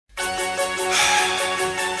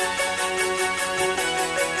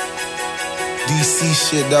DC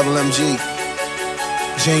shit, double MG.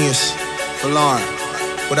 Genius. Lauren.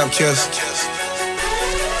 What up, Kiss?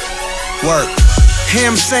 Work.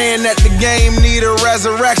 Him saying that the game need a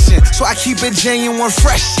resurrection, so I keep it genuine,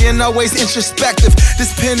 fresh, and always introspective.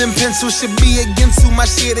 This pen and pencil should be against my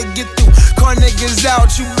shit to get through. Call niggas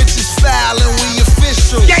out, you bitches foul, and we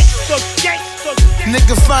official.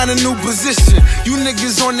 Nigga find a new position. You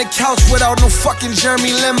niggas on the couch without no fucking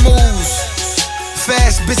Jeremy limos.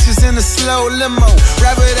 Fast bitches in a slow limo.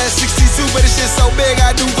 Rapper at 62, but this shit so big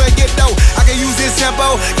I do forget though. I can use this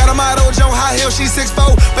tempo. Got a model Joan high heel, she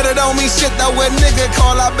 6'4", but it don't mean shit though. What nigga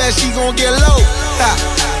call, I bet she gon' get low. Ha.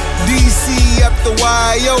 DC up the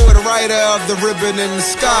YO, the writer of the ribbon in the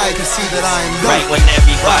sky can see that I am dope. Right when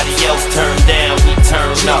everybody else turn down, we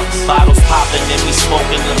turn up. Bottles popping and we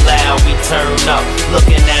smoking it loud, we turn up.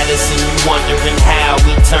 Looking at us and you wondering how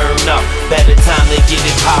we turn up. Better time to get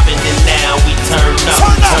it popping than now, we turn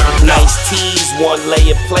up. Nice tees, one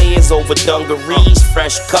layer players over dungarees.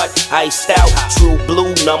 Fresh cut, iced out, true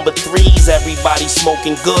blue, number 3s. Everybody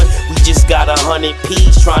smoking good, we just got 100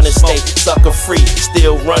 P's. Trying to stay sucker free,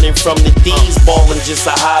 still running from the D's. Ballin' just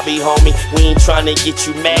a hobby, homie. We ain't trying to get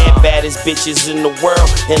you mad. Baddest bitches in the world,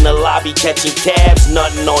 in the lobby catching cabs.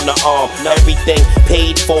 Nothing on the arm, everything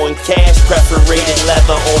paid for in cash. Perforated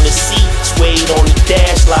leather on the seat, suede on the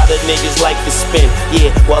dash. Lot of niggas like to spin,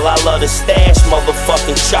 yeah, well I love the stash.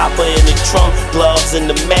 Motherfucking chopper in the trunk, gloves in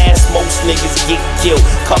the mask. Most niggas get killed,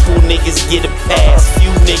 couple niggas get a pass.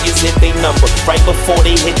 Few niggas hit they number right before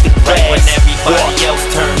they hit the grass. Right when everybody else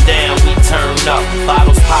turn down, we turn up.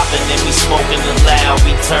 Bottles popping and we smoking it loud,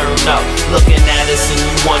 we turn up. Looking at us and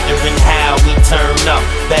you wondering how we turn up.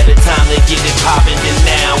 Better time to get it popping than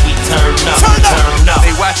now, we turn up, turn up.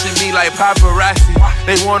 They watching me like paparazzi.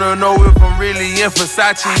 They wanna know if I'm really in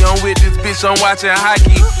Versace. I'm with this bitch, I'm watching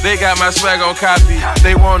hockey. They got my swag on copy.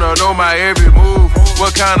 They wanna know my every move.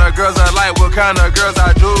 What kind of girls I like, what kind of girls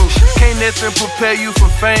I do. Can't nothing prepare you for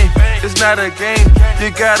fame. It's not a game. You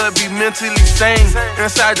gotta be mentally sane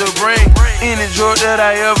inside your brain. Any drug that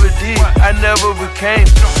I ever did, I never became.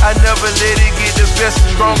 I never let it get the best,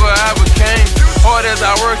 the stronger I became. Hard as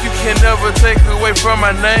I work, you can never take away from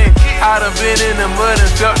my name. I done been in the mud and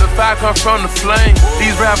felt the fire come from the flame.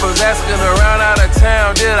 These rappers asking around out of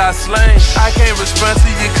town, did I slang? I can't respond to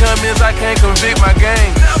your comments, I can't convict my game.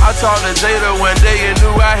 I talked to Jada one day and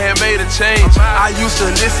knew I had made a change. I used to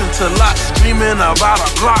listen to lots, screaming about a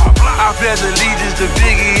block. I pledge allegiance to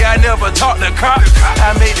Biggie, I never talked to cops.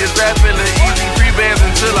 I made this rap in the easy 3 bands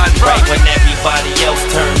until I dropped. Right when everybody else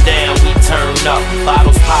turn down, we turn up.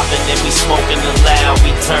 Bottles popping and we smoking it loud,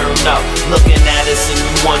 we turn up. Looking at us and you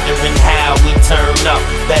wondering how we turn up.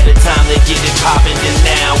 Better time to get it popping than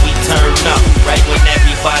now, we turn up. Right when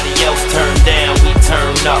everybody else turn down, we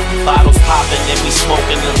turn up. Bottles popping and we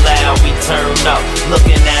smoking it loud, we turn up.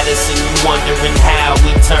 Looking at us and you wondering how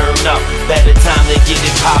we turn up. Better time to get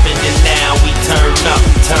it popping than now, we turn up,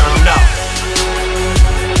 turn up.